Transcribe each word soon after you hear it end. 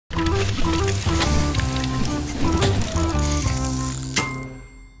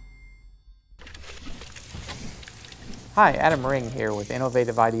Hi, Adam Ring here with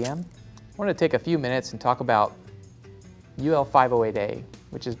Innovative IDM. I want to take a few minutes and talk about UL508A,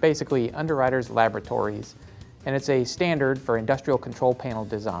 which is basically Underwriters Laboratories, and it's a standard for industrial control panel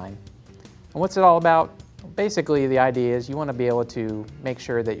design. And what's it all about? Basically, the idea is you want to be able to make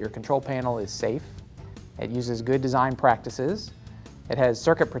sure that your control panel is safe, it uses good design practices, it has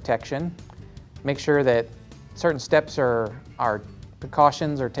circuit protection, make sure that certain steps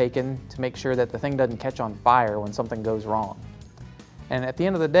precautions are taken to make sure that the thing doesn't catch on fire when something goes wrong. And at the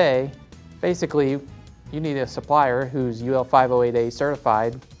end of the day, basically, you need a supplier who's UL508A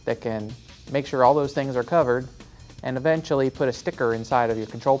certified that can make sure all those things are covered and eventually put a sticker inside of your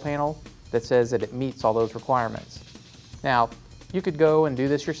control panel that says that it meets all those requirements. Now, you could go and do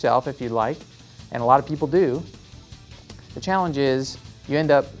this yourself if you'd like, and a lot of people do. The challenge is you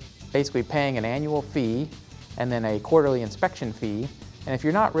end up basically paying an annual fee and then a quarterly inspection fee, and if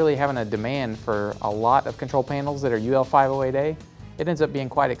you're not really having a demand for a lot of control panels that are UL508A, it ends up being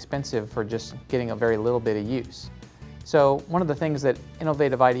quite expensive for just getting a very little bit of use. So one of the things that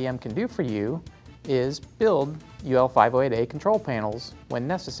Innovative IDM can do for you is build UL508A control panels when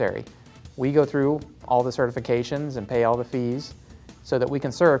necessary. We go through all the certifications and pay all the fees so that we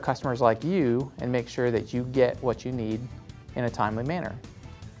can serve customers like you and make sure that you get what you need in a timely manner.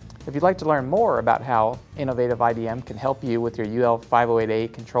 If you'd like to learn more about how Innovative IDM can help you with your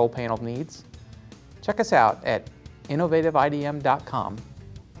UL508A control panel needs, check us out at innovativeidm.com.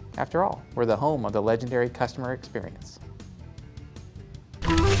 After all, we're the home of the legendary customer experience.